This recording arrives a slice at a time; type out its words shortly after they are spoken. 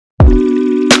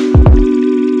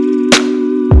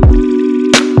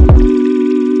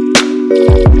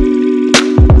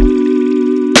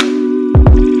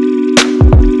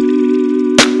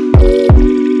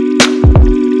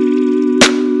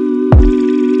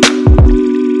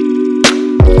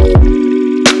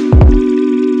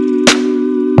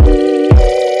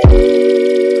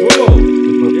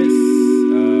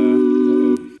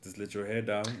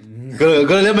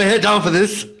Gotta let my head down for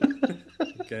this.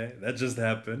 Okay, that just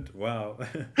happened. Wow.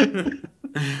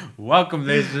 Welcome,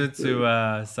 ladies,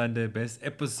 to Sunday Best,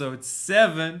 episode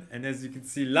 7. And as you can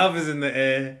see, love is in the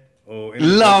air. Or in the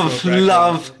Love, virtual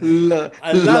background.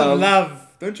 I love love. love.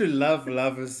 Don't you love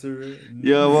love, Suru?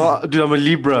 Yeah, well, dude, I'm a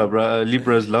Libra, bro.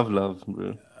 Libras love,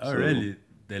 bro. Oh, So, really?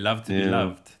 They love to be yeah.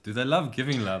 loved. Do they love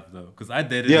giving love, though? Because I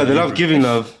dated Yeah, a they love Libra. giving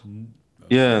love.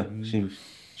 Okay. Yeah, she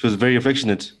was very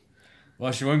affectionate.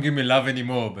 Well, she won't give me love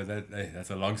anymore, but that's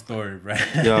a long story, right?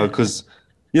 Yeah, because,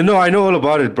 I know all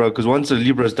about it, bro. Because once a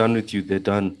Libra's done with you, they're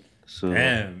done. So.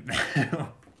 Damn.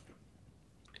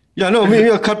 Yeah, no, maybe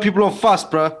I'll cut people off fast,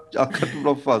 bro. I'll cut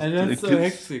people off fast. And that's so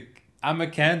hectic. I'm a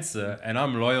Cancer, and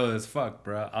I'm loyal as fuck,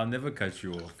 bro. I'll never cut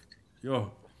you off.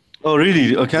 Yo. Oh,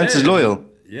 really? Oh, Cancer's loyal?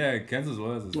 Yeah, Cancer's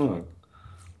loyal as Oh. fuck.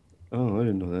 Oh, I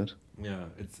didn't know that. Yeah,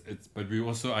 but we're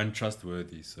also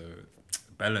untrustworthy, so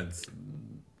balance.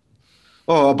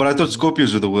 Oh, but I thought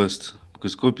Scorpios were the worst.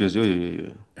 Because Scorpios,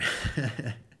 yeah.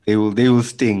 They will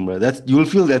sting, bro. You will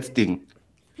feel that sting.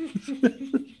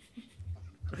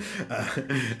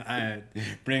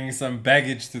 Bringing some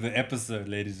baggage to the episode,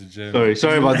 ladies and gentlemen.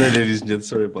 Sorry about that, ladies and gentlemen.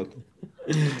 Sorry about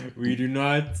that. We do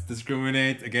not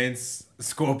discriminate against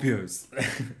Scorpios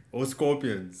or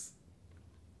Scorpions.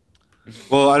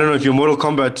 Well, I don't know if you're a Mortal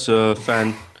Kombat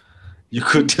fan, you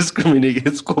could discriminate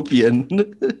against Scorpion.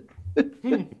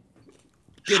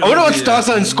 I wonder what star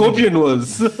sign Scorpion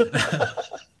was.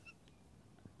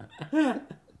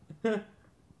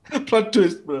 Plot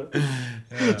twist, bro.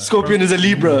 Yeah, Scorpion is a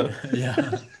Libra.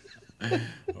 Yeah.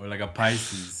 Or like a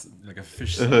Pisces, like a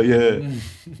fish. Yeah.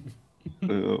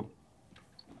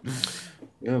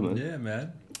 Yeah, man. Yeah,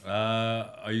 man.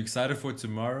 Are you excited for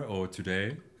tomorrow or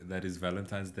today? That is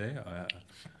Valentine's Day.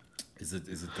 Is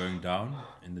it going down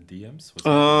in the DMs?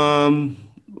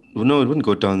 Well, no, it wouldn't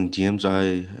go down in DMs.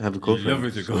 I have a You girlfriend. love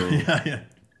it to go. Yeah.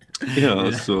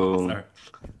 Yeah, so. Sorry.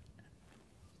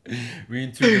 We're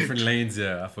in 2 different lanes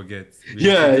here. I forget.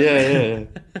 Yeah.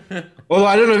 Although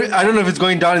I don't know if it's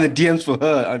going down in the DMs for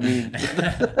her. I mean,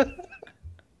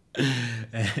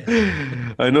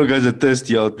 I know guys are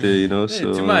thirsty out there,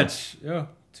 so too much. Yeah,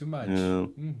 too much. Yeah.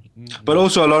 But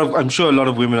also I'm sure a lot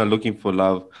of women are looking for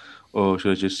love, or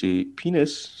should I just say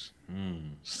penis?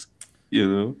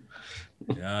 Yeah.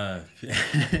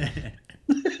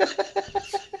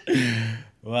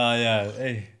 Well, yeah.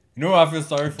 Hey, I feel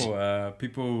sorry for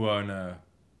people who are in a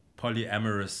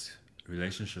polyamorous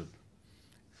relationship.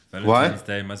 Valentine's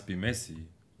Day must be messy.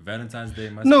 Valentine's Day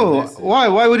must be messy.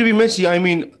 Why would it be messy? I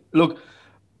mean, look,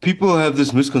 people have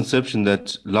this misconception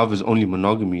that love is only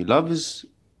monogamy. Love is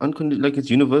like it's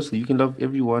universal. You can love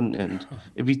everyone and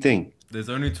everything. There's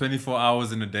only 24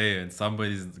 hours in a day, and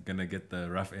somebody's gonna get the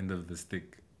rough end of the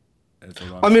stick.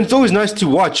 I mean, it's always nice to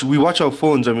watch. We watch our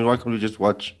phones. I mean, why can't we just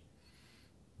watch?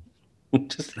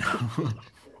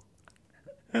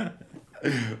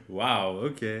 Wow.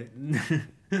 Okay.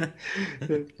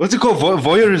 What's it called?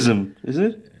 Voyeurism, isn't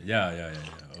it? Yeah.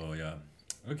 Oh, yeah.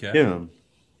 Okay. Yeah.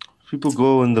 People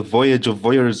go on the voyage of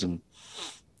voyeurism.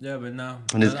 Yeah, but now...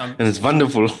 And it's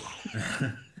wonderful.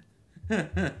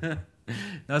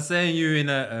 Now, saying you're in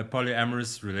a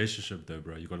polyamorous relationship, though,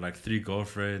 bro. You got like 3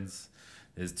 girlfriends.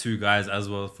 There's 2 guys as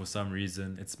well for some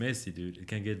reason. It's messy, dude. It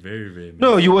can get very, very messy.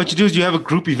 No, what you do is you have a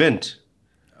group event.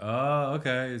 Oh,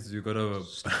 okay. So you got to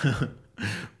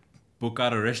book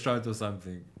out a restaurant or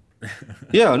something.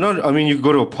 Yeah, no, I mean, you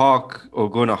go to a park or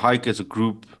go on a hike as a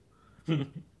group,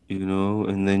 and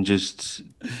then just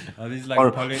Are these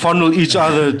like funnel each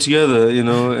other together, in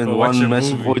one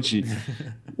massive orgy.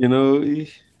 I mean,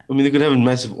 they could have a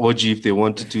massive orgy if they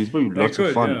wanted to. It's probably lots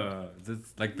of fun. Yeah.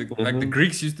 That's like the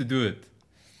Greeks used to do it.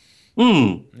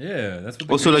 Yeah, that's what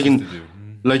the also Greeks used to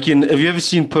do. Have you ever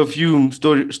seen Perfume,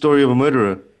 Story of a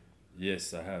Murderer?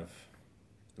 Yes, I have.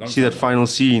 See that final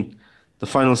scene? The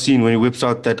final scene when he whips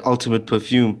out that ultimate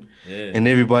perfume, and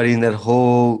everybody in that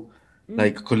whole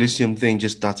Coliseum thing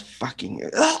just starts fucking.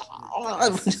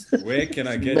 Where can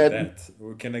I get that?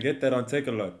 Can I get that on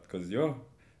Takealot? Because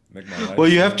make my life. Well,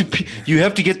 you have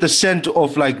to get the scent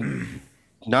of like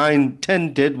 9,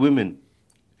 10 dead women.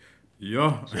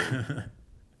 Yeah,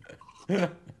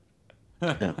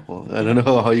 well, I don't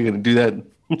know how you're gonna do that.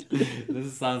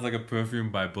 This sounds like a perfume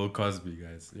by Bill Cosby,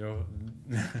 guys.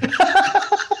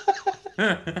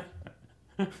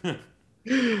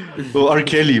 Well, R.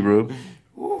 Kelly, bro.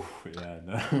 Yeah,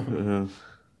 no.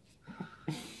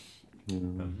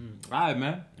 Alright,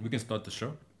 man. We can start the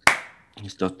show.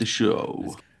 Start the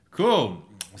show. Cool.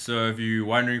 So if you're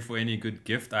wondering for any good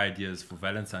gift ideas for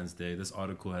Valentine's Day, this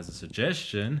article has a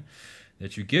suggestion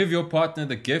that you give your partner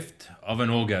the gift of an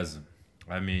orgasm.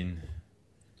 I mean,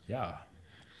 yeah.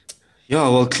 Yeah,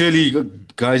 well, clearly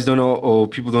guys don't know, or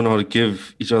people don't know how to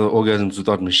give each other orgasms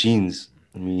without machines.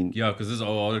 I mean, Yeah, because this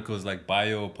whole article is like buy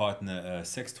your partner a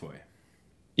sex toy.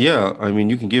 yeah, I mean,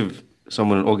 you can give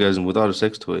someone an orgasm without a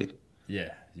sex toy. Yeah,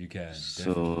 you can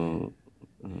definitely. So,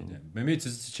 Maybe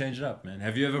just to change it up, man.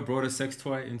 Have you ever brought a sex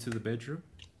toy into the bedroom?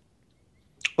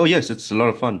 oh yes, it's a lot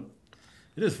of fun.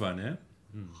 It is fun, yeah.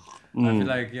 I feel Mm.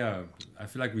 like yeah, I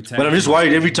feel like we But tag I'm just team.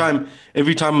 worried every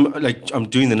time like I'm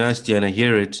doing the nasty and I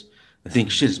hear it, I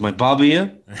think, shit, is my barber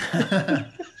here?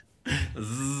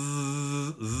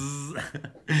 Zzz, zzz.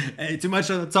 Hey, too much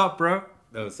on the top, bro.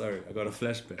 Oh, sorry, I got a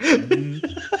flashback.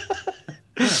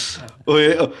 Oh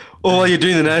yeah, while you're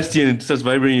doing the nasty and it starts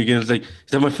vibrating again, it's like,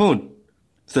 is that my phone?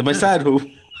 Is that my side hoe?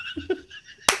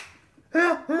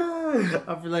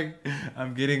 I feel like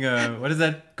I'm getting a what is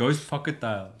that ghost pocket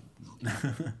dial,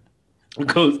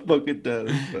 Ghost bucket down.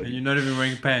 and you're not even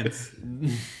wearing pants.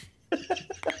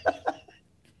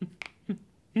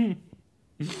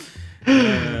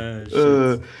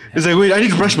 Shit. It's like, wait, I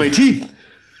need to brush my teeth.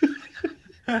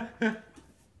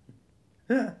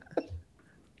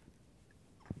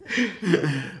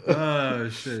 Oh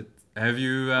shit. Have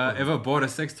you ever bought a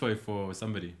sex toy for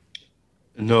somebody?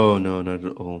 No, no, not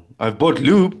at all. I've bought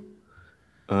lube,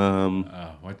 um,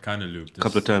 What kind of lube? a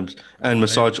couple of Just times, and flavor?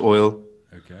 massage oil.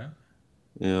 Okay.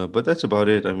 Yeah, but that's about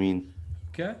it. I mean,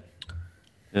 Okay.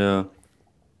 yeah.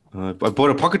 I bought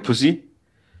a pocket pussy.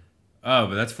 Oh,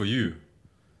 but that's for you.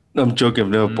 No, I'm joking. I've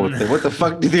never bought that. What the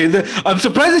fuck did they? I'm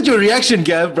surprised at your reaction,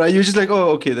 Gav, bro. You're just like,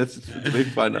 oh, okay, that's very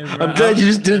fun. Hey, bro, I'm glad you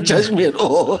just didn't judge me at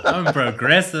all. I'm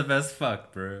progressive as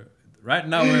fuck, bro. Right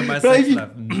now, we're in my Right? sex life.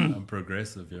 I'm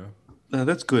progressive, yo. No,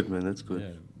 that's good, man. That's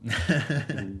good. Yeah.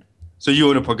 So you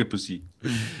own a pocket pussy?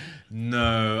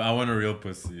 No, I want a real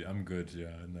pussy. I'm good. Yeah,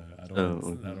 no, I don't. Oh,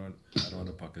 Want, okay. I don't want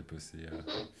a pocket pussy.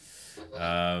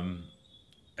 Yeah.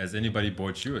 Has anybody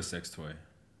bought you a sex toy?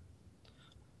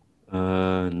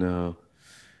 No.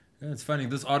 Yeah, it's funny.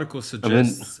 This article I mean,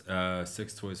 suggests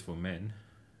sex toys for men.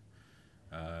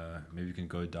 Maybe you can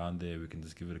go down there. We can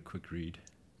just give it a quick read.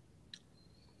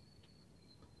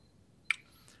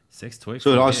 Sex toy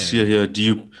so for it asks you men. here, do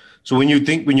you, so when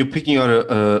you're picking out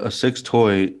a sex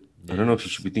toy, I don't know if you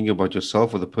should Yes, be thinking about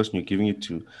yourself or the person you're giving it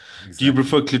to. Do you exactly.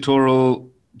 prefer clitoral,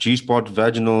 G-spot,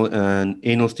 vaginal, and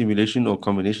anal stimulation or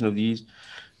combination of these?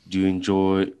 Do you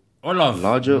enjoy Olaf.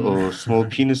 larger or small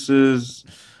penises?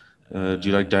 Do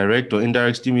you like direct or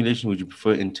indirect stimulation? Would you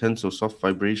prefer intense or soft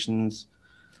vibrations?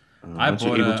 I Once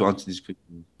you're bought able to a answer these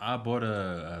questions. I bought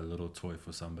a little toy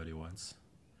for somebody once.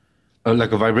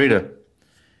 Like a vibrator.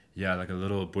 Yeah, like a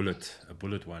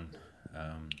bullet one.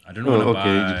 I didn't want to Oh, okay.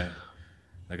 buy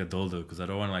like a dildo because I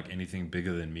don't want like anything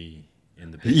bigger than me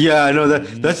in the bedroom. Yeah, I know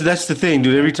that's the thing,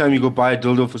 dude. Every time you go buy a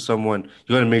dildo for someone,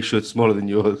 you gotta make sure it's smaller than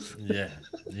yours. Yeah,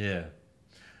 yeah.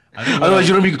 I think what Otherwise,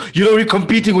 you don't be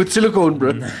competing with silicone,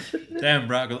 bro. damn,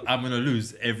 bro, 'cause I'm gonna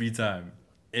lose every time,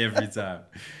 every time.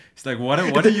 It's like what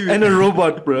are you And a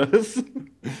robot, bro.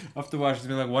 after watching? She's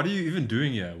been like, what are you even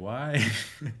doing here? Why?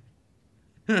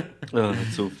 Oh,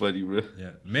 that's so funny, bro.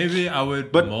 Yeah, maybe I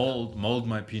would But mold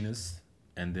my penis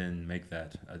and then make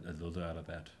that a dildo out of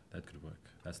that. That could work.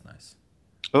 That's nice.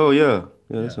 oh yeah,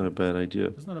 yeah, that's Yeah, not a bad idea.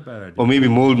 that's not a bad Or idea. maybe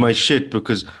mold my shit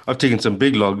because I've taken some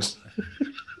big logs.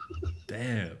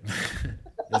 Damn.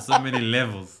 There's so many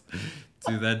levels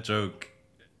to that joke.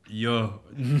 Yo,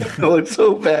 Oh, it's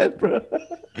so bad, bro.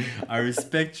 I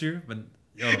respect you, but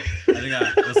yo, I think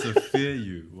I also fear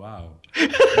you. Wow.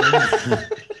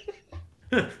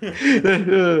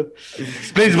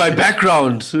 Explains my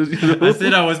background. I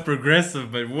said I was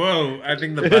progressive, but whoa, I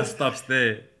think the bus stops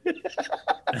there.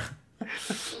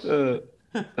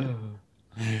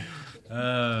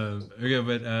 Uh, Okay,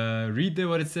 but read there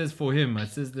what it says for him. It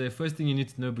says the first thing you need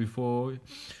to know before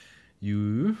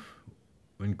you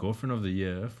win girlfriend of the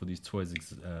year for these toys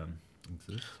exist.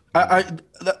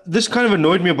 this kind of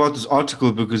annoyed me about this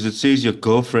article because it says your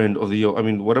girlfriend of the year. I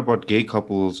mean, what about gay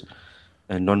couples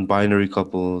and non-binary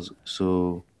couples?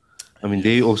 So, I mean,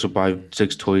 they also buy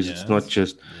sex toys. It's not Yes,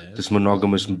 just yes, this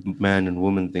monogamous man and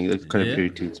woman thing. That kind of yeah,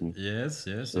 irritates me. yes,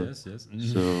 yes, So, yes, yes.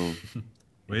 so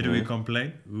Where do we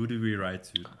complain? Who do we write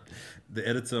to? The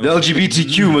editor the of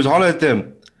LGBTQ must holler at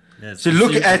them. yes. So You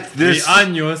look see, at we this.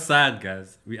 on your side,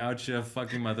 guys. We out here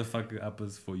fucking motherfucker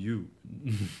uppers for you.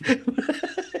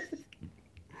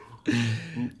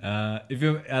 If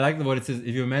you, I like what it says.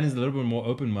 If your man is a little bit more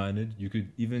open-minded, you could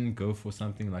even go for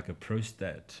something like a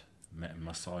prostate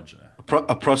massager.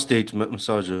 A prostate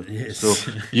massager. Yes. So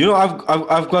you know,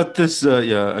 I've got this.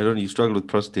 Yeah, I don't. You struggle with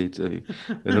prostate. I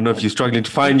don't know if you're struggling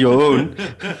to find your own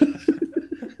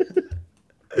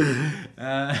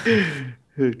Uh,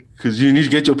 because you need to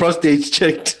get your prostates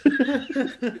checked.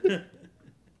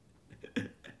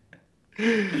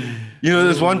 You know,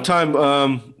 there's one time,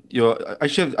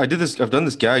 actually, I did this. I've done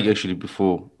this gag actually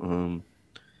before,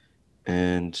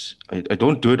 and I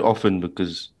don't do it often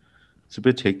because it's a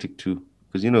bit hectic too.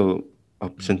 Because you know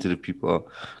how sensitive people are.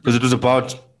 Because it was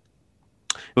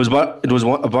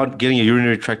about getting a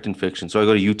urinary tract infection. So I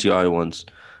got a UTI once.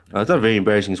 It's not very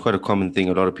embarrassing. It's quite a common thing.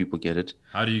 A lot of people get it.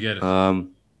 How do you get it?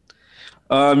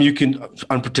 You can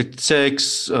unprotected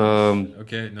sex,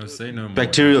 Okay, no, say no more.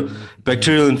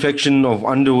 bacterial infection of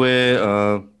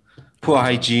underwear, poor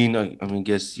hygiene. I mean,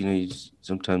 guess you know,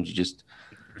 sometimes you just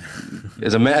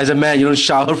as a man, you don't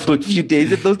shower for a few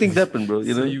days. Those things happen, bro.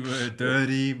 You know. So you were a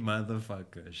dirty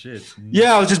motherfucker. Shit.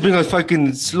 Yeah, I was just being a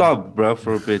fucking slob, bro,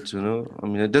 for a bit. You know. I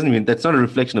mean, it doesn't mean that's not a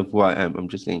reflection of who I am. I'm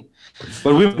just saying.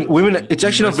 But women, it's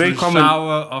actually not very common.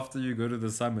 Shower after you go to the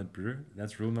summit, bro.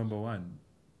 That's rule number 1.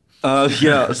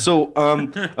 Yeah. So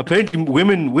apparently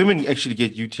women actually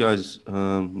get UTIs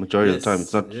majority of the time.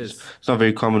 It's not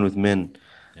very common with men.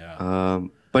 Yeah.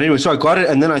 But anyway, so I got it,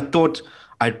 and then I thought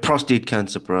I had prostate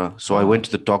cancer, bro. So I went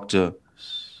to the doctor,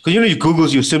 because you know you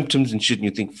Googles your symptoms and shit, and you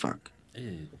think, fuck.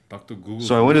 Hey, Dr. Google.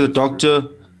 So I went to the doctor.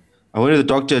 I went to the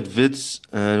doctor at Wits,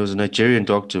 and it was a Nigerian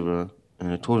doctor, bro.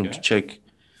 And I told him to check.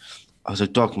 I was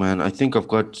like, Doc, man, I think I've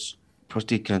got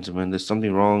prostate cancer, man. There's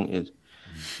something wrong.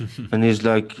 And he's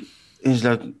like,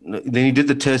 then he did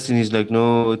the test, and he's like,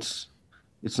 no, it's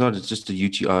not. It's just a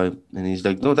UTI. And he's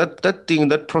like, no,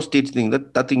 that prostate thing,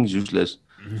 that thing's useless.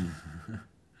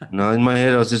 Now in my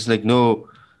head, I was just like, no,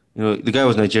 you know, the guy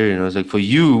was Nigerian. I was like, for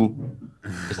you,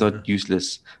 it's not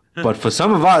useless, but for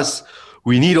some of us,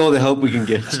 we need all the help we can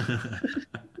get.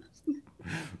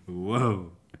 Whoa.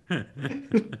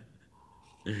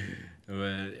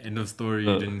 Well, end of story.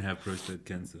 You didn't have prostate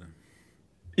cancer.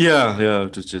 Yeah,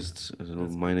 it was just a little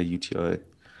minor UTI.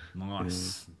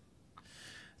 Nice.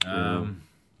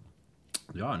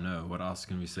 Yeah, no. What else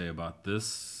can we say about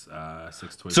this?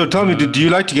 620. So tell me, do you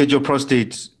like to get your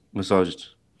prostate massaged?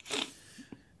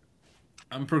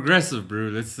 I'm progressive, bro.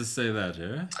 Let's just say that,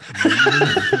 yeah?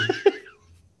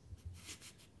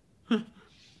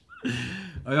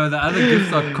 Oh, yeah, the other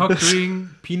gifts are cock ring,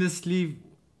 penis sleeve,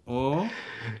 or...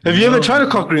 Have you ever tried a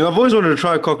cock ring? I've always wanted to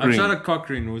try a cock ring. I tried a cock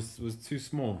ring. Was too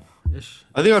small. Ish.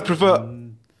 I think I prefer...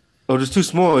 Oh, it was too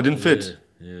small. It didn't fit.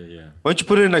 Yeah. Why don't you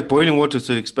put it in like boiling water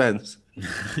so it expands?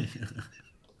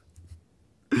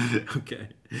 Okay.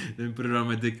 Then put it on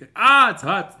my dick. Ah, it's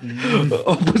hot.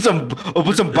 or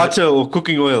put some butter or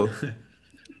cooking oil.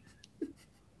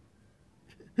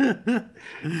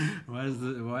 Why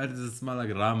does it smell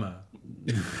like Rama?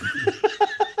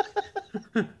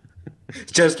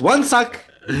 Just one suck.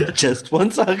 Just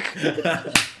one suck.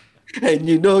 And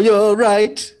you know you're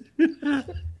right.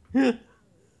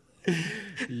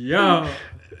 Yo,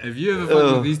 have you ever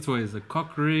fucked with these toys? A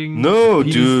cock ring? No,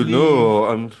 penis dude, sleeve,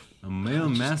 no. A male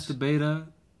masturbator?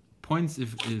 Points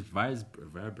if it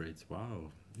vibrates.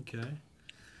 Wow. Okay.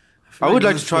 I would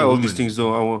like to try all these things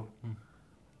though.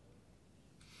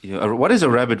 Yeah, what is a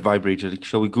rabbit vibrator?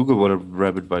 Shall we Google what a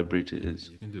rabbit vibrator is?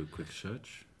 You can do a quick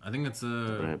search. I think it's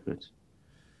a rabbit.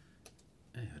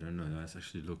 Hey, I don't know. Let's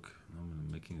actually look.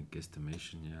 I'm making a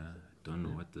guesstimation. Yeah, don't know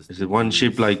what this is. It one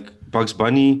shaped like Bugs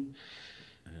Bunny?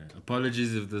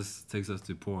 Apologies if this takes us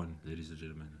to porn, ladies and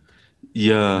gentlemen.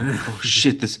 Yeah. Oh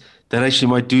shit! That actually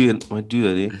might do it. Might do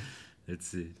that, eh? Let's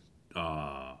see.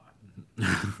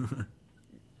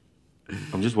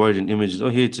 I'm just worried in images. Oh,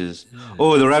 here it is. Yeah.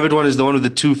 Oh, the rabbit one is the one with the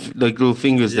two like little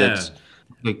fingers that's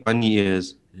like bunny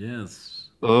ears. Yes.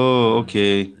 Oh,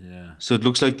 okay. Yeah. So it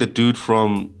looks like the dude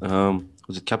from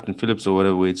was it Captain Phillips or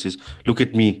whatever? Where it says, "Look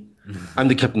at me, I'm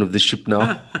the captain of this ship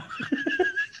now."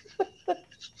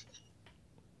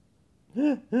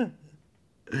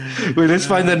 Wait, let's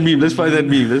find that meme.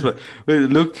 Wait,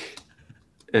 look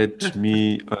at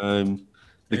me, I'm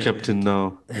the captain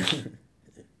now.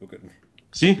 Look at me.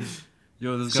 See?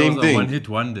 Yo, this guy Same was thing. a one-hit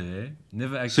wonder, eh?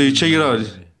 Never actually. So you check it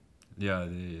out. Yeah,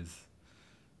 there he is.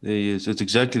 There he is. It's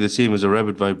exactly the same as a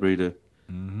rabbit vibrator.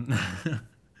 Mm-hmm.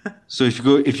 So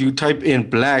if you type in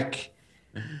black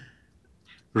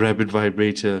rabbit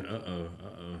vibrator.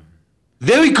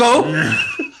 There we go.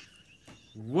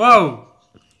 Whoa.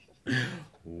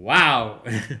 Wow.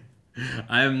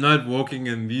 I am not walking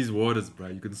in these waters, bro.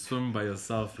 You can swim by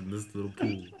yourself in this little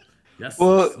pool. Yes.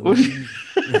 Well,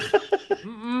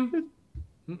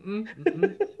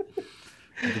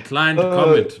 Decline to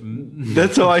comment.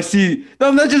 That's how I see.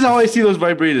 No, that's just how I see those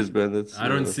vibrators, man. I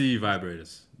don't see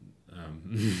vibrators.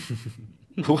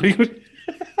 What are you?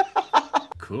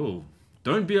 Cool.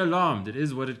 Don't be alarmed. It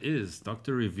is what it is.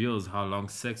 Doctor reveals how long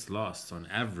sex lasts on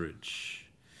average.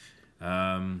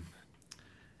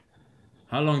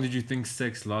 How long did you think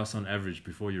sex lasts on average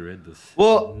before you read this?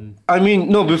 Well, I mean,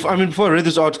 no. Before I read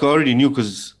this article, I already knew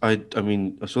because I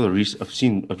saw I've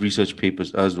seen research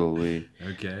papers as well where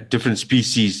Okay. different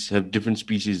species have different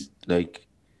species like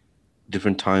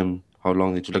different time how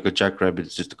long they do. Like a jackrabbit,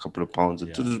 it's just a couple of pounds,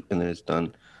 Yeah. and then it's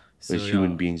done. So Whereas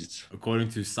human beings, it's according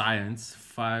to science,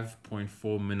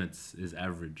 5.4 minutes is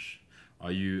average.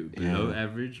 Are you below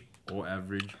average or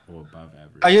above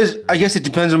average? I guess it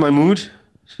depends on my mood,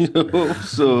 you know.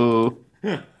 So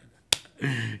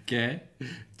Okay.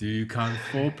 Do you count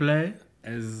foreplay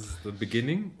as the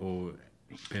beginning or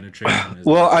penetration as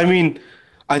well, I mean,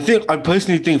 I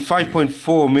personally think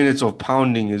 5.4 minutes of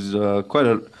pounding is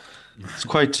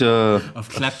quite of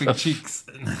clapping cheeks?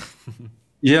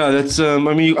 yeah, that's I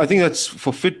mean, I think that's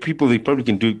for fit people. They probably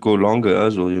can go longer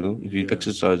as well, you know, if you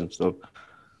exercise and stuff.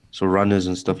 So runners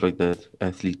and stuff like that,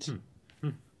 athletes.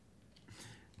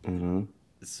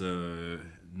 So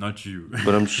not you.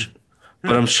 But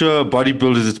I'm sure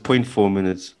bodybuilders it's 0.4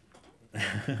 minutes.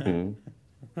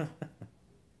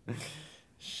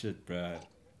 Shit, bro.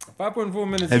 5.4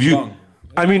 minutes Have is you? long.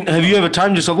 I mean, have you ever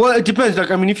timed yourself? Well, it depends.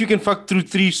 Like, I mean, if you can fuck through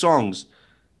 3 songs,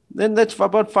 then that's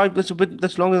about 5.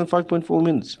 That's longer than 5.4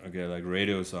 minutes. Okay, like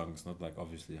radio songs, not like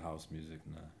obviously house music.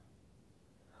 Nah.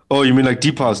 Oh, you mean like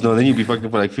deep house? No, then you'd be fucking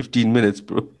for like 15 minutes,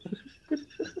 bro.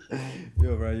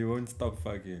 Yo, bro, you won't stop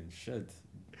fucking shit.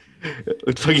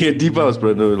 It's fucking a deep house,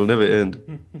 bro. No, it'll never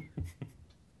end.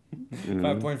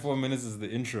 5.4 minutes is the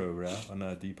intro, bro, on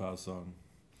a deep house song.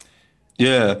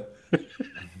 Yeah.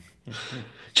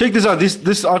 Check this out.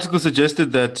 This article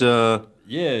suggested that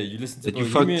Yeah, you listen to that you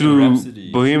fuck Bohemian through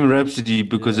Rhapsody. Bohemian Rhapsody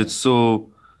because Yeah. it's so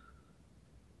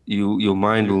your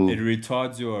mind will. It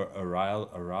retards your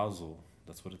arousal.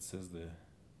 That's what it says there.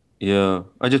 Yeah,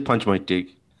 I just punch my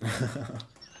dick.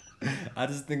 I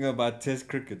just think about Test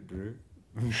cricket, bro.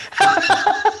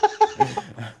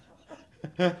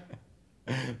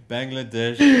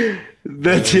 Bangladesh.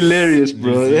 That's hilarious,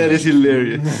 bro. New That is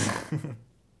hilarious.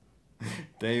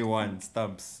 Day 1,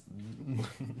 stumps.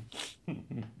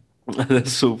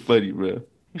 That's so funny, bro.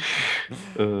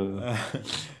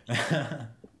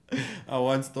 I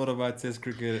once thought about Test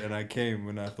cricket and I came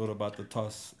when I thought about the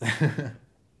toss. I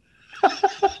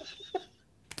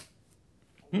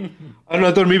don't know,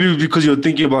 I thought maybe it was because you were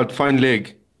thinking about fine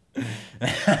leg.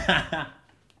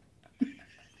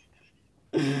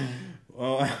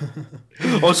 Oh.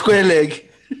 Or square leg.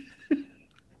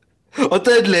 Or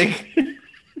third leg.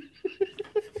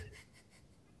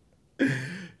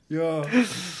 Yo.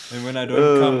 And when I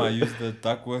don't come, I use the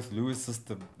Duckworth-Lewis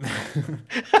system.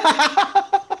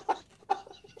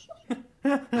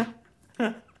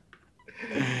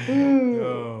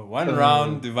 Yo, one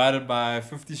round divided by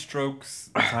 50 strokes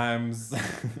times.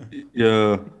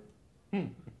 Yeah.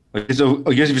 I guess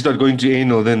if you start going to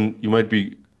anal, then you might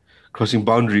be crossing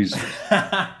boundaries.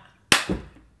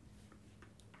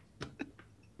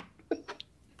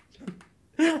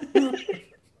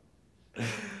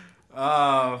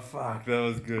 Oh, fuck, that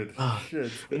was good.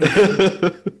 Shit.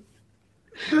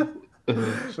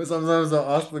 But sometimes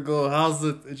I ask the girl, how's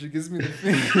it? And she gives me the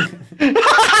thing.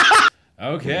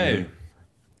 Okay.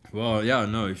 Well, yeah,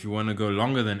 no, if you want to go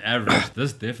longer than average,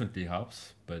 this definitely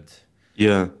helps. But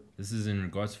Yeah. this is in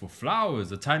regards for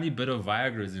flowers. A tiny bit of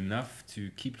Viagra is enough to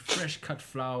keep fresh cut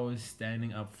flowers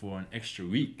standing up for an extra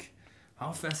week.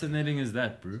 How fascinating is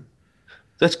that, bro?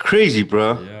 That's crazy,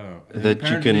 bro. Yeah. That you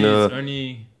apparently can, it's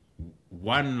only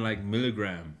 1 like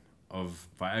milligram of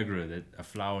Viagra that a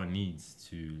flower needs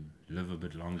to live a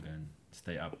bit longer and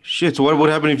stay up. Shit, so what would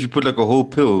happen if you put like a whole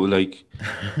pill, like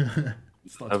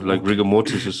Starts have like walking, rigor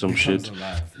mortis or some becomes shit?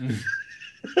 alive.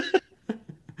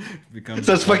 Becomes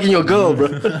That's fucking your girl, bro.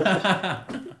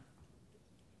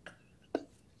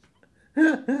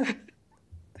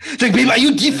 It's like, babe, are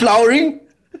you deflowering?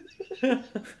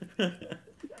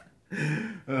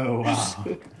 Oh wow.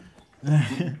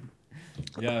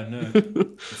 Yeah, no.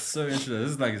 It's so interesting.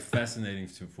 This is like fascinating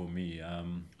for me.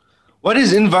 What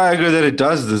is in Viagra that it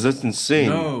does this? That's insane.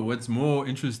 No, what's more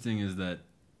interesting is that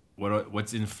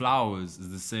what's in flowers is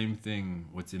the same thing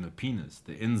what's in a penis,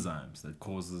 the enzymes that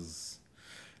causes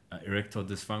erectile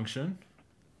dysfunction.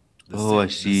 I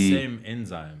see. The same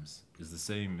enzymes is the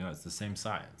same, it's the same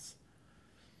science.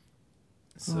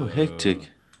 So, hectic.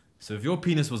 So if your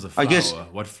penis was a flower, I guess-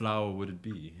 what flower would it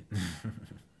be?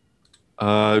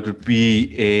 It would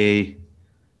be a.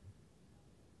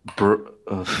 I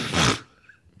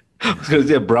was gonna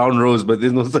say a brown rose, but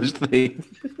there's no such thing.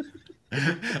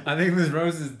 I think this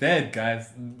rose is dead,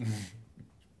 guys.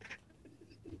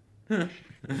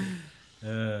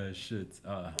 Shit.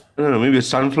 I don't know, maybe a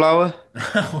sunflower.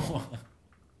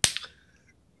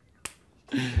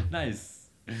 Nice.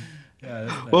 Yeah,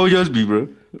 that's What would nice. yours be, bro?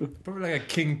 Probably like a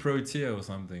king protea or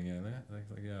something. Yeah,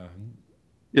 yeah.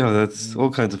 Yeah, that's all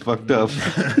Mm. kinds of fucked up.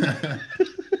 Mm.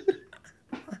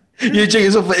 You check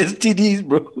yourself for STDs,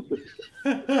 bro.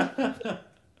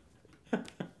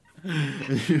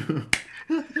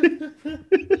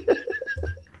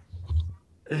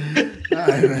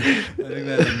 I think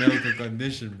that's a medical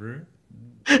condition, bro.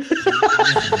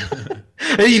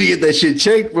 I need to get that shit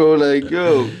checked, bro. Like,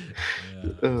 yo.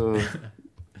 Uh,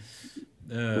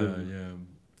 Yeah. uh, Yeah.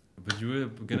 But you were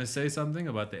gonna say something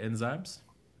about the enzymes?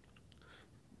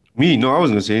 Me? No, I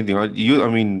wasn't gonna say anything. I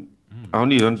mean, I Mm.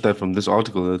 only learned that from this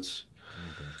article. That's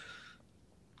Okay.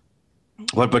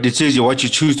 what, but it says you what you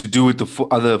choose to do with the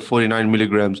other 49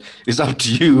 milligrams is up to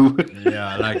you. Yeah,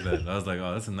 I like that. I was like,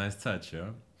 oh, that's a nice touch,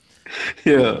 yeah.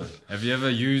 Yeah. Have you ever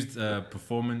used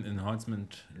performance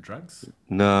enhancement drugs?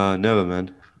 Nah, never,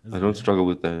 man. Is I it? don't Yeah? struggle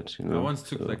with that, I once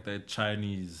took So. like the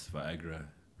Chinese Viagra.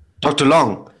 Dr.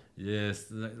 Long. Yes,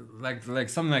 like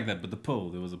something like that, but the pill.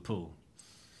 There was a pill.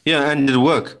 Yeah, and did it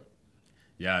work?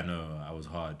 Yeah, no, I was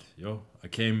hard. Yo, I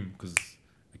came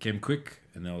quick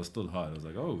and I was still hard. I was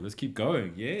like, oh, let's keep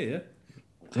going. Yeah, yeah,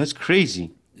 That's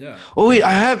crazy. yeah. Oh wait,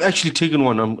 I have actually taken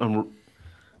one.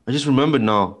 I just remembered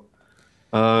now.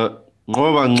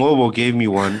 Ngobo gave me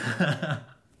one.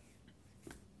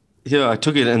 Yeah, I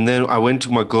took it and then I went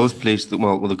to my girl's place,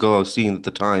 well, the girl I was seeing at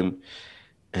the time.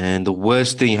 And the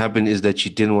worst thing happened is that she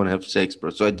didn't want to have sex, bro.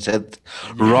 So I just had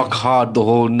rock hard the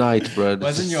whole night, bro. It's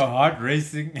Wasn't just, your heart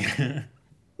racing?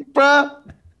 bro.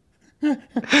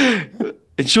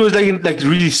 And she was like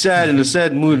really sad in a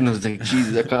sad mood, and I was like,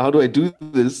 Jesus, like, how do I do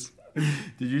this?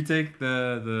 Did you take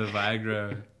the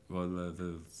Viagra, well,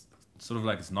 the sort of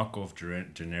like it's knockoff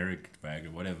generic Viagra,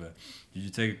 whatever? Did you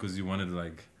take it because you wanted to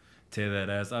like tear that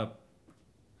ass up?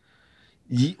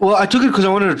 Well, I took it because I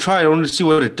wanted to try it. I wanted to see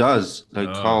what it does, like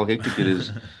how Oh. hectic it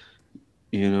is.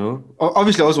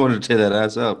 Obviously, I also wanted to tear that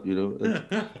ass up.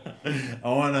 I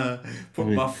wanna I put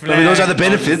mean, my I mean, those are the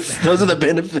flag on benefits. this. Those are the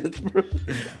benefits, bro.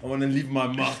 I wanna leave my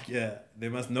mark. Yeah, they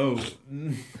must know.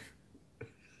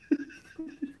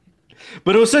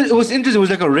 But it was interesting. It was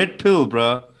like a red pill,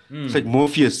 bro. It's like Mm.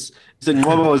 Morpheus. It's like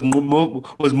Mama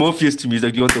was Morpheus to me. He's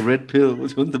like, you want the red pill?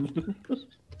 You want the...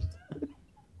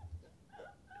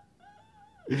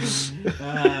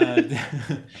 Ah,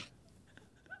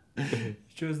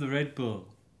 chose the red pill.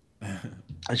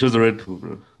 I chose the red pill,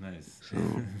 bro. Nice. So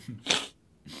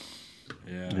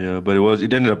Yeah. yeah, but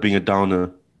it ended up being a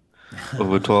downer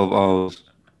over 12 hours.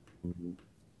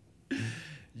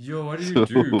 Yo, what do you So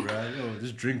do, bro? Yo,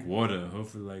 just drink water.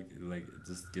 Hopefully, like it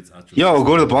just gets out your yeah, I'll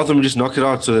go to the system. bathroom and just knock it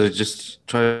out so that it just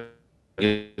try to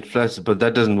get flat. But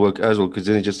that doesn't work as well because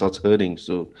then it just starts hurting.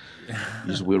 So you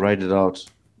just write it out.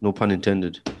 No pun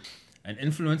intended. An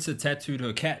influencer tattooed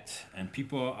her cat, and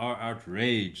people are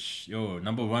outraged. Yo,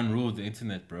 number one rule of the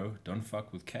internet, bro: don't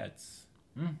fuck with cats.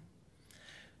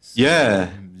 So Yeah,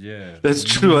 yeah, that's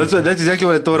true. That's exactly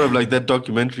what I thought of, like that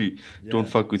documentary. Don't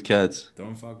yeah, fuck with cats.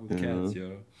 don't fuck with You cats, know?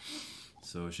 yo.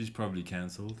 So she's probably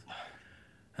cancelled.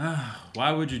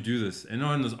 Why would you do this? You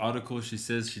know, in this article, she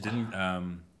says she didn't,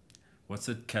 what's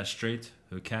it, castrate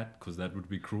her cat because that would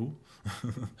be cruel.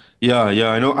 Yeah, yeah.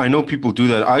 I know people do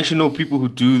that. I actually know people who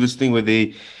do this thing where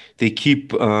they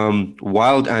keep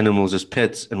wild animals as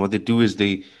pets, and what they do is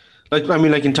like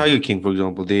in Tiger King, for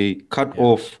example, they cut Yeah.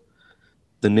 off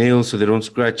the nails so they don't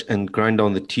scratch and grind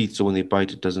down the teeth so when they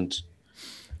bite it doesn't.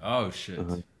 Oh shit.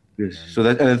 Uh, yes. So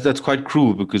And that's quite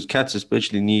cruel because cats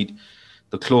especially need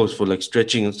the claws for like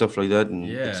stretching and stuff like that, and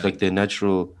it's yeah, like their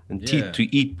natural and teeth yeah,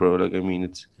 to eat, bro. Like I mean, yeah.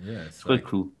 it's It's quite like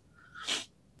cruel.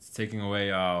 it's taking away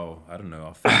our, I don't know,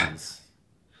 our feathers.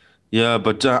 Yeah,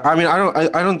 but I mean,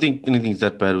 I don't think anything's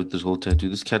that bad with this whole tattoo.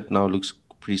 This cat now looks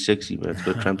pretty sexy, man. It's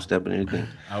got a tramp stamp and everything.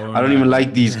 I I won't don't even lie.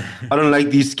 like these. I don't like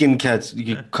these skin cats.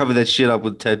 You can cover that shit up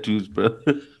with tattoos, bro.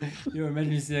 Yo,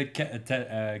 imagine you see a cat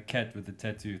with a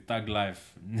tattoo. Thug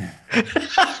life.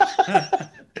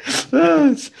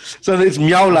 So it's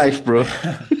meow life, bro.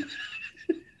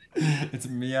 It's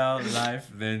meow life,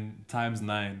 then times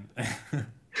 9.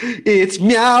 It's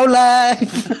meow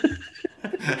life.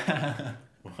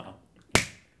 Wow.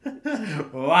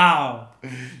 Wow.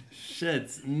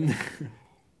 Shit.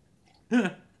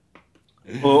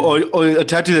 Or a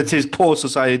tattoo that says poor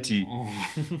society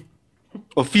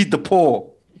or feed the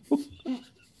poor.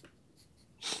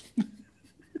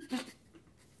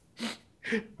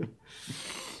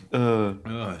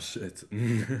 Oh shit.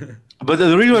 But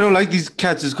the reason why I don't like these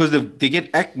cats is because they get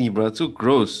acne, bro. It's so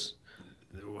gross.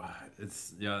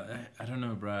 It's yeah. I don't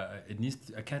know, bro.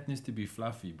 A cat needs to be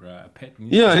fluffy, bro. A pet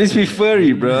needs Yeah, to it needs to be be.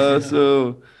 furry, bro.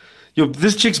 So Yo,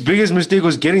 this chick's biggest mistake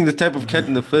was getting this type of cat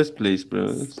in the first place,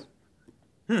 bro.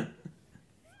 You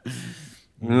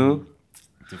know?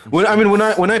 Different When I mean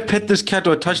strokes. when I pet this cat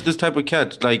or touch this type of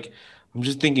cat, like I'm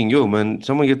just thinking, yo, man,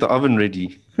 someone get the oven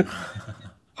ready.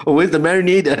 Or where's the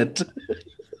marinade at?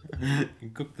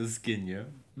 Cook the skin, yeah.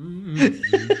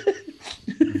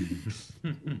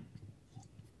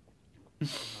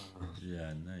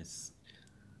 Yeah, nice.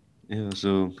 Yeah,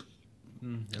 so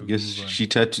Yeah, I we guess can move on. she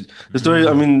tattooed the story.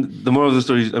 I mean, the moral of the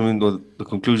story, I mean, well, the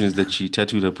conclusion is that she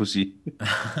tattooed her pussy.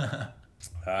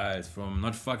 It's from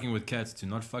not fucking with cats to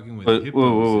not fucking with But whoa, hippos.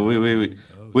 whoa, Yeah. wait, wait, wait,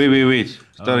 Oh wait, shit. wait, wait.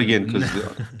 Oh, Start again, because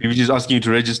BBG is asking you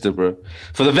to register, bro,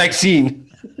 for the vaccine.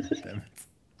 damn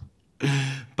it.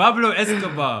 Pablo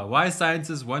Escobar. Why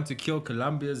scientists want to kill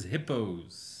Colombia's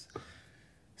hippos?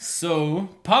 So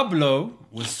Pablo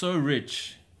was so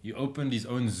rich, he opened his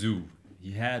own zoo.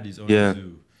 He had his own Yeah.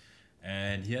 zoo,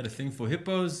 and he had a thing for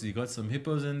hippos. He got some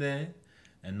hippos in there,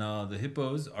 and now the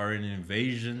hippos are an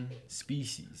invasion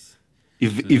species.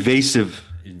 Evasive,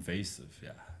 Invasive, yeah.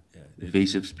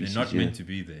 invasive They're species. not Yeah. meant to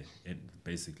be there,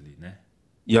 basically, ne?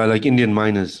 Yeah, like Indian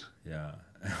miners. Yeah.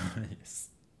 Yes.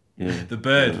 Yeah. The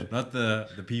bird, not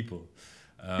the people.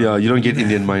 Yeah, you don't get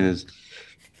Indian miners.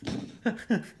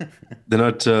 They're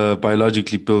not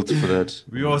biologically built for that.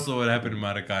 We all saw what happened in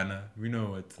Maracana. We know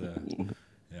what.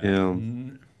 Yeah.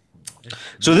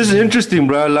 So this is interesting,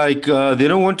 bro. Like they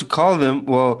don't want to call them.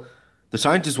 Well, the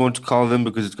scientists want to call them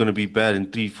because it's going to be bad in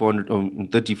 300, 400, in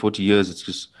 30, 40 years. It's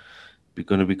just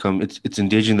going to become. It's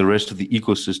endangering the rest of the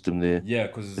ecosystem there. Yeah, The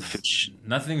because fish.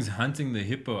 nothing's hunting the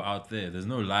hippo out there. There's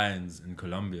no lions in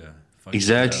Colombia. Fucking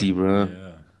Exactly, hell. bro.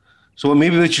 Yeah. So what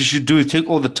maybe what you should do is take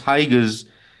all the tigers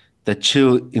that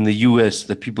chill in the U.S.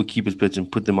 that people keep as pets and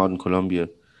put them out in Colombia,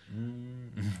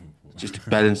 just to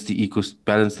balance the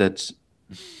balance that.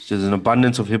 So there's an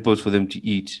abundance of hippos for them to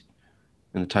eat,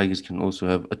 and the tigers can also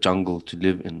have a jungle to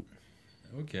live in.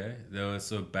 Okay, there was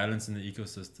so balance in the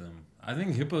ecosystem. I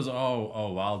think hippos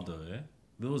are wild though. Yeah,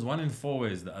 there was 1 in 4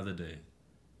 ways the other day.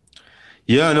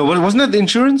 Yeah, no, wasn't that the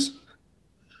insurance?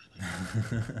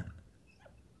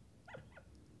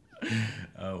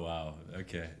 Oh wow.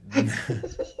 Okay.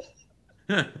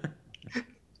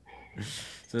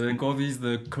 So they call these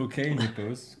the cocaine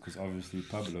hippos because obviously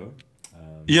Pablo.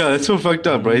 Yeah, that's so fucked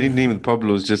up, right? Any name with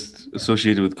Pablo is just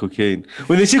associated with cocaine.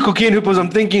 When they say cocaine hippos, I'm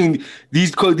thinking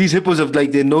these hippos have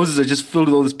like their noses are just filled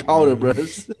with all this powder, bro.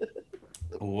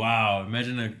 Wow,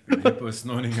 imagine a hippo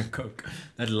snorting a coke.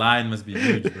 That line must be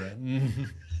huge, bro.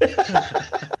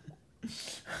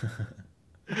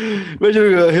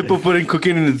 Imagine a hippo putting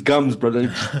cocaine in its gums,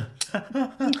 brother.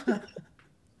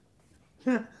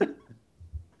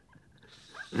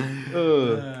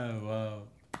 Wow.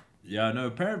 Yeah, no,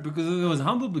 apparently because it was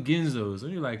humble begins though. It was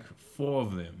only like 4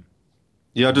 of them.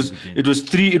 Yeah, it was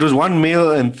three. It was one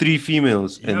male and 3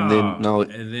 females, and then now.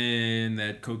 And then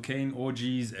that cocaine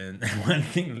orgies and one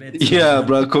thing led to Yeah,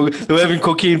 bro. They were having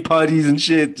cocaine parties and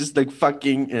shit, just like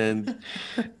fucking, and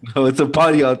no, it's a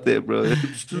party out there, bro.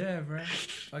 Yeah, bro.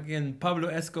 Fucking Pablo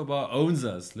Escobar owns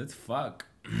us. Let's fuck.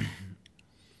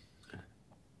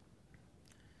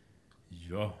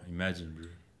 Yo, imagine, bro.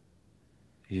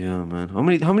 Yeah, man. How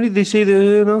many they say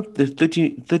there, there's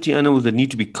 30 animals that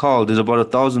need to be called. There's about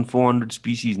 1,400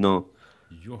 species now.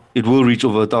 Yo. It will reach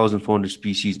over 1,400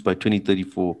 species by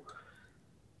 2034.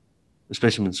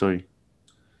 Specimen, sorry.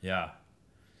 Yeah.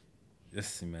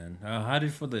 Yes, man. How do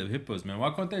you for the hippos, man?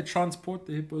 Why can't they transport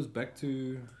the hippos back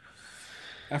to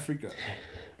Africa?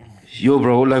 Yo,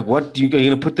 bro, like what? Are you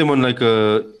gonna put them on like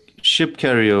a ship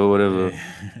carrier or whatever?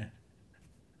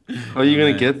 How are you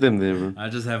gonna Man. get them there, bro? I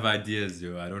just have ideas,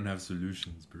 yo. I don't have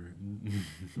solutions, bro.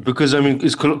 Because I mean,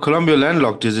 is Colombia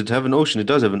landlocked? Does it have an ocean? It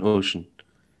does have an ocean.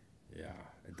 Yeah,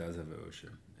 it does have an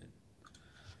ocean.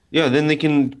 Yeah, then they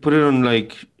can put it on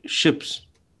like ships.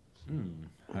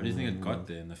 How do you think it got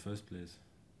there in the first place?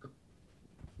 So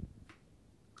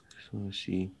let's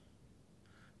see.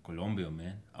 Colombia,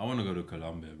 man. I want to go to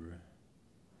Colombia, bro.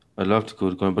 I'd love to go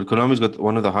to Colombia, but Colombia's got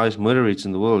one of the highest murder rates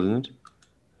in the world, isn't it?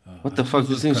 What the fuck?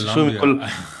 This thing's showing me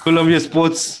Colombia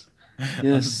sports.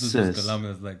 Yes, This was yes.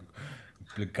 Colombia. It's like,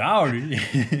 Bulgaria.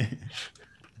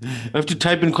 I have to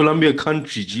type in Colombia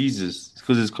country. Jesus,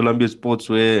 because it's Colombia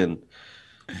sportswear and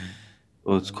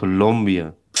oh, it's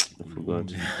Colombia. I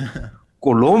forgot.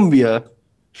 Colombia.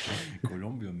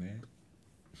 Colombia, man.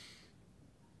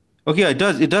 Okay,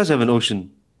 it does have an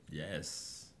ocean.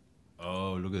 Yes.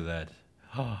 Oh, look at that.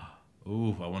 Oh,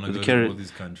 I want to The go to all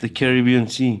these countries. the Caribbean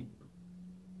Sea.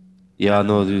 Yeah,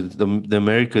 no, the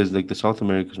Americas, like the South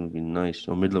Americas would be nice,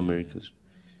 or Middle Americas.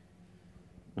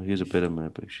 Oh, here's a better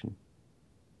map, actually.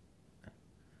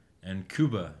 And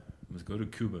Cuba. Must go to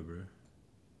Cuba, bro.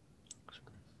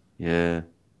 Yeah.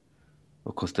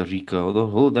 Or Costa Rica,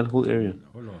 or that whole area.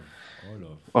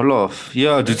 Olaf.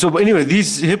 Yeah, dude. So, but anyway,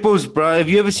 these hippos, bro. Have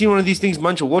you ever seen one of these things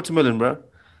munch a watermelon, bro?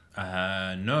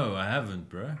 No, I haven't,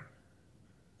 bro.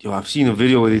 Yo, I've seen a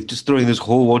video where they're just throwing this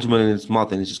whole watermelon in its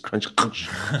mouth and it's just crunch.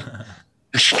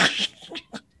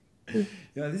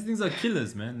 Yeah, these things are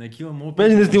killers, man. They kill more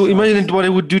Imagine people. this. Imagine what it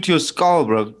would do to your skull,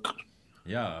 bro.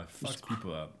 Yeah, it fucks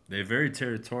people up. They're very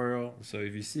territorial. So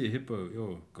if you see a hippo,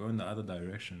 yo, go in the other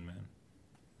direction, man.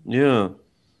 Yeah.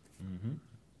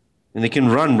 And they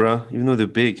can run, bro, even though they're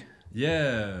big.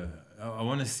 Yeah, I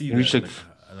want to see Reach that.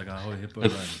 Like a whole hippo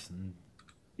runs.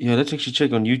 Yeah, let's actually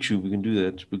check on YouTube. We can do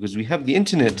that because we have the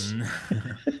internet.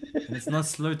 And it's not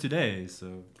slow today,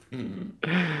 so.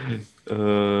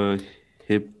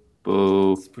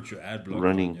 Hippo. Let's put your ad block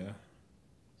running. on, yeah.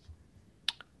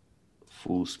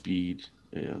 Full speed.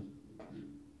 Yeah.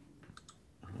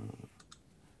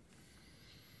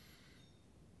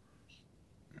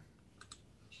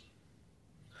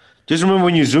 Just remember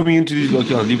when you're zooming into these.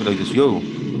 Okay, I'll leave it like this. Yo.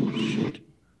 Shit.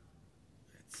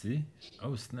 Let's see.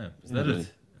 Oh snap! Is that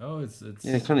it? Oh, it's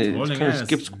Yeah, it kind of ass.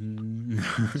 skips.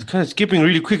 It's kind of skipping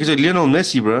really quick. It's like Lionel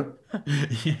Messi, bro.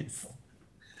 Yes.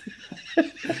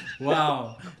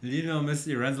 Wow, Lionel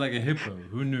Messi runs like a hippo.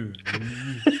 Who knew?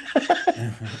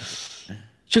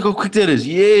 Check how quick that is.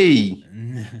 Yay!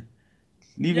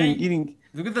 Eating.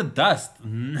 Look at the dust.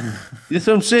 That's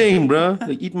what I'm saying, bro.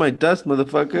 Like, eat my dust,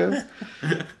 motherfucker.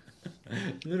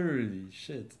 Literally,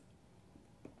 shit.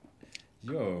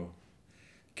 Yo.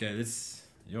 Okay,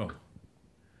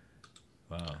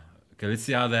 Wow. Okay, let's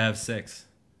see how they have sex.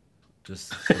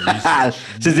 Just for research.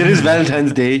 Since it is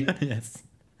Valentine's Day. Yes.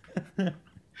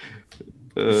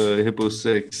 Hippo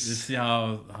sex. Let's see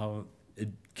how it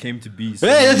came to be. So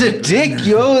Hey, that's a dick,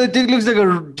 yo. That dick looks like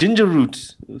a ginger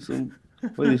root.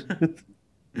 What is?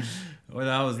 What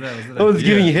the hell was that? I was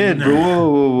giving head, bro.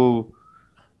 Whoa.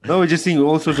 Now we're just seeing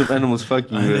all sorts of animals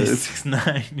fucking.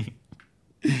 690.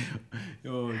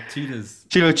 Yo, cheetahs.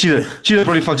 Cheetah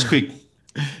probably fucks quick.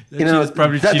 Cheetah's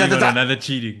probably cheating on another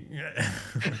cheating.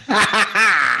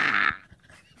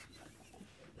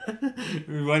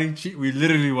 We're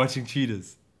literally watching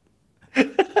cheetahs.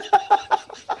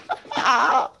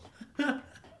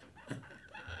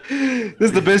 This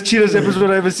is the best cheetahs episode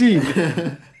I've ever seen.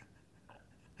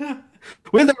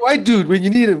 Where's that white dude when you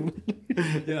need him?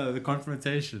 Yeah, the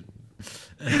confrontation.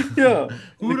 Yeah.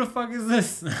 Who the fuck is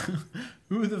this?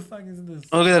 Who the fuck is this?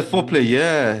 Oh, look at that foreplay,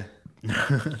 yeah.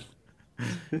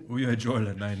 We are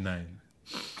Jola 99.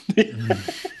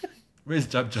 Where's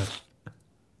Jub Jub?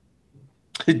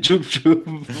 Joop.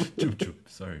 Jub,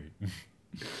 sorry.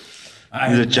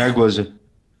 He's a jaguars.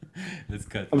 Let's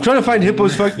cut. I'm trying to find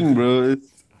hippos fucking, bro.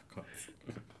 It's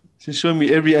just showing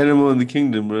me every animal in the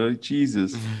kingdom, bro.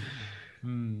 Jesus.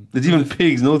 There's even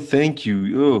pigs. No, thank you.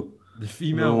 Yo. The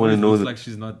female always looks like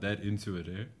she's not that into it,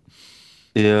 eh?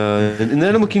 Yeah, in the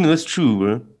animal kingdom, that's true,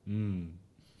 bro.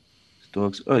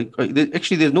 Dogs.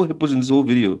 Actually, there's no hippos in this whole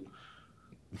video.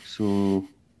 So,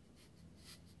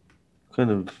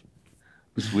 kind of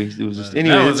was wasted. It was just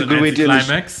anyway. It's a good way to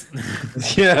climax.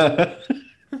 Yeah,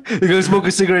 you're gonna smoke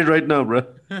a cigarette right now, bro.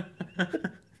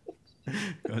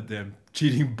 Goddamn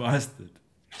cheating bastard.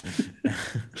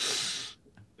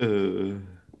 Baby,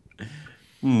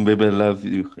 I love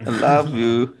you. I love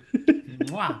you.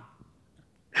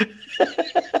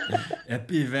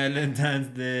 Happy Valentine's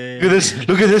Day.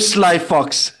 Look at this sly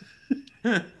fox.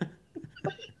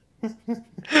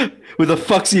 With a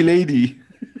foxy lady.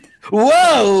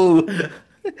 Whoa!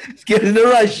 It's getting a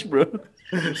rush, bro.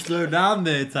 Slow down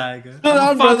there, tiger. Slow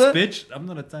down, fox, brother. bitch. I'm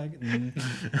not a tiger.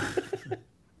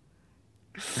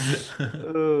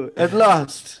 At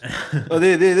last. Oh,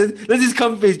 there's his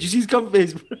cum face. Do you see his cum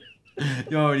face, bro?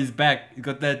 Yo, he's back. He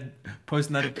got that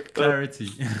post-nut clarity.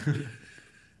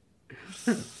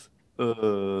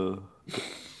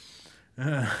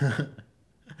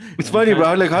 It's funny,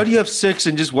 bro. Like, how do you have sex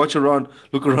and just look around,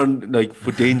 like,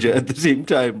 for danger at the same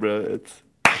time, bro?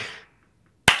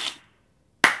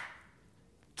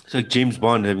 It's like James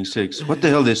Bond having sex. What the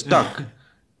hell? They're stuck.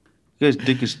 You guys'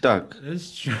 dick is stuck.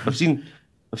 That's true. I've seen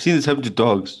this happen to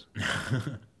dogs.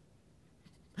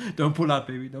 Don't pull out,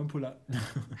 baby. Don't pull out.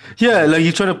 Yeah, like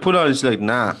you're trying to pull out. It's like,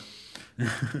 nah.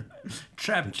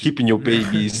 Trapped. Keeping your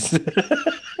babies.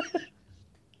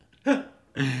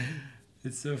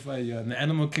 It's so funny. Yeah. In the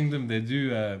animal kingdom, they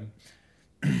do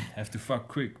have to fuck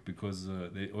quick because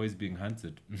they're always being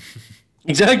hunted.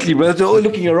 Exactly, bro. They're all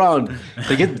looking around.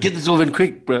 Like, get this over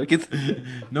quick, bro.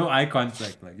 No eye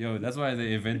contact. Like, yo, that's why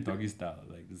they invent doggy style.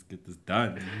 Like, just get this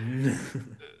done.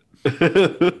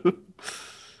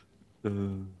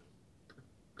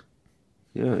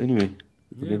 Yeah. Anyway,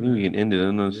 Yeah, I think we can end it. I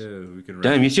don't know. Yeah, we can wrap.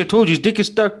 Damn, you see, I told you his dick is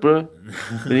stuck, bro.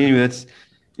 But anyway, that's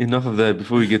enough of that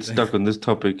before we get stuck on this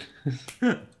topic.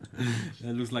 That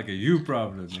looks like a you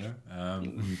problem,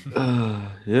 yeah.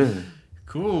 Yeah.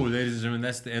 Cool, ladies and gentlemen.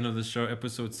 That's the end of the show.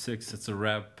 Episode 6. It's a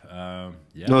wrap.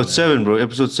 Yeah. No, it's 7, bro.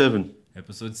 Episode 7.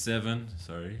 Episode 7.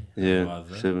 Sorry. Yeah,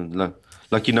 7.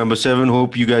 Lucky number 7.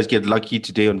 Hope you guys get lucky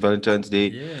today on Valentine's Day.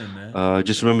 Yeah, man.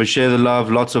 Just remember, share the love,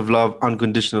 lots of love,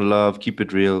 unconditional love. Keep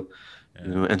it real,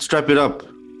 and strap it up.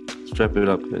 Strap it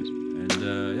up, guys. And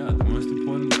yeah, the most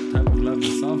important type of love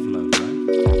is self-love,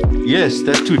 right? Yes,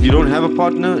 that too. If you don't have a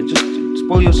partner, just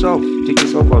spoil yourself. Take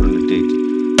yourself out on a date.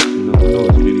 Who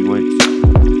knows? Maybe you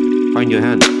might find your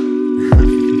hand.